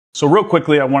So real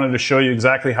quickly, I wanted to show you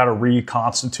exactly how to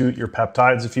reconstitute your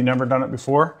peptides if you've never done it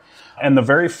before. And the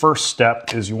very first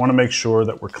step is you want to make sure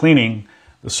that we're cleaning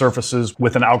the surfaces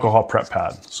with an alcohol prep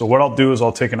pad. So what I'll do is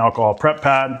I'll take an alcohol prep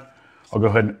pad, I'll go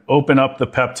ahead and open up the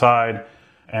peptide,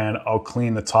 and I'll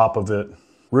clean the top of it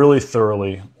really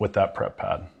thoroughly with that prep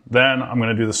pad. Then I'm going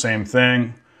to do the same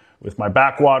thing with my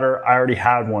backwater. I already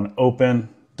had one open.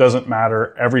 Doesn't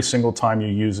matter. Every single time you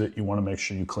use it, you want to make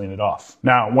sure you clean it off.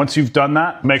 Now, once you've done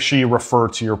that, make sure you refer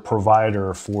to your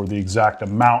provider for the exact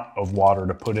amount of water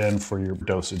to put in for your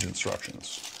dosage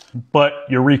instructions. But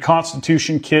your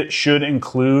reconstitution kit should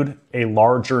include a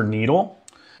larger needle.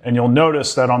 And you'll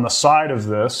notice that on the side of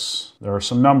this, there are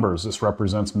some numbers. This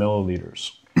represents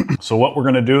milliliters. So what we're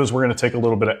going to do is we're going to take a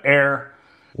little bit of air.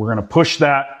 We're going to push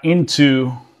that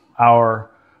into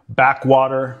our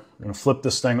backwater. We're going to flip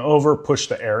this thing over, push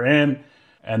the air in,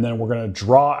 and then we're going to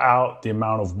draw out the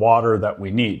amount of water that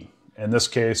we need. In this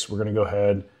case, we're going to go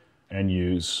ahead and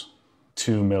use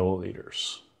 2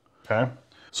 milliliters. Okay?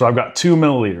 So I've got 2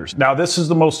 milliliters. Now this is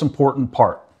the most important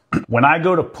part. When I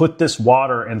go to put this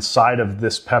water inside of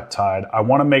this peptide, I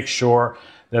want to make sure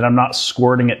that I'm not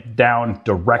squirting it down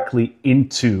directly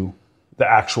into the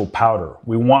actual powder.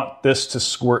 We want this to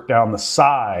squirt down the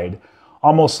side,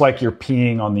 almost like you're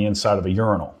peeing on the inside of a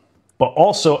urinal. But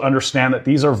also understand that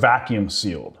these are vacuum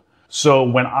sealed. So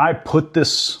when I put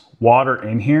this water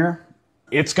in here,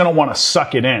 it's going to want to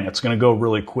suck it in. It's going to go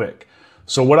really quick.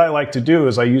 So what I like to do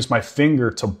is I use my finger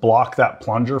to block that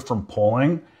plunger from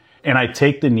pulling. And I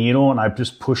take the needle and I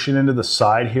just push it into the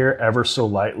side here ever so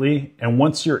lightly. And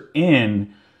once you're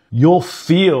in, you'll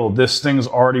feel this thing's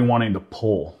already wanting to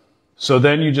pull. So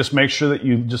then you just make sure that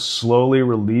you just slowly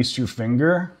release your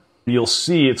finger. You'll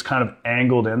see it's kind of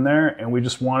angled in there, and we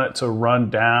just want it to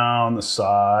run down the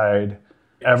side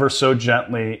ever so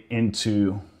gently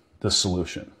into the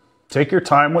solution. Take your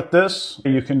time with this.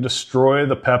 You can destroy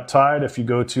the peptide if you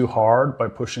go too hard by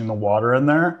pushing the water in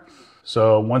there.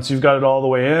 So once you've got it all the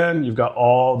way in, you've got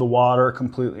all the water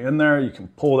completely in there, you can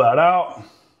pull that out,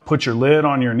 put your lid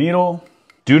on your needle.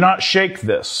 Do not shake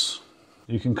this.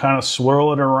 You can kind of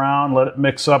swirl it around, let it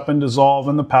mix up and dissolve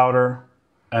in the powder.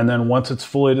 And then once it's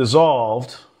fully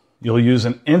dissolved, you'll use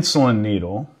an insulin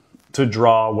needle to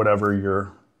draw whatever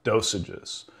your dosage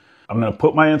is. I'm going to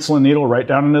put my insulin needle right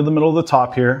down into the middle of the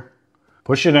top here,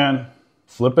 push it in,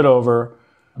 flip it over.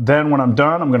 Then when I'm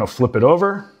done, I'm going to flip it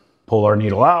over, pull our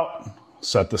needle out,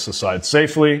 set this aside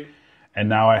safely, and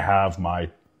now I have my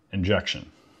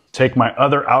injection. Take my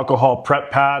other alcohol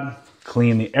prep pad,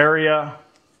 clean the area.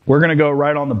 We're going to go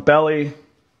right on the belly,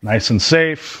 nice and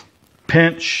safe,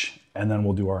 pinch, and then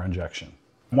we'll do our injection.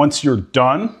 Once you're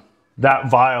done, that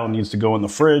vial needs to go in the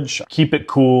fridge. Keep it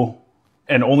cool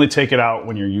and only take it out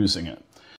when you're using it.